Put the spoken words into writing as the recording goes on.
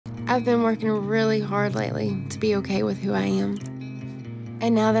I've been working really hard lately to be okay with who I am.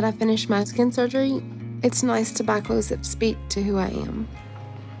 And now that I finished my skin surgery, it's nice to buy clothes that speak to who I am.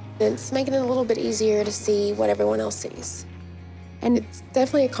 It's making it a little bit easier to see what everyone else sees. And it's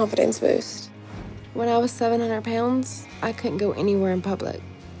definitely a confidence boost. When I was 700 pounds, I couldn't go anywhere in public,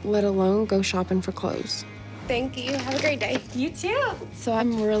 let alone go shopping for clothes. Thank you. Have a great day. You too. So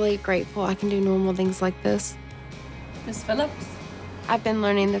I'm really grateful I can do normal things like this. Miss Phillips? I've been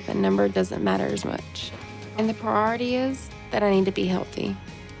learning that the number doesn't matter as much. And the priority is that I need to be healthy.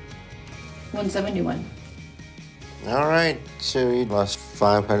 171. All right, so you lost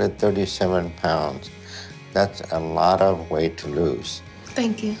 537 pounds. That's a lot of weight to lose.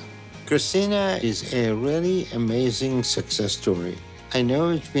 Thank you. Christina is a really amazing success story. I know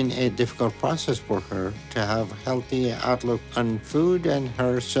it's been a difficult process for her to have a healthy outlook on food and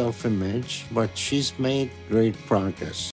her self-image, but she's made great progress.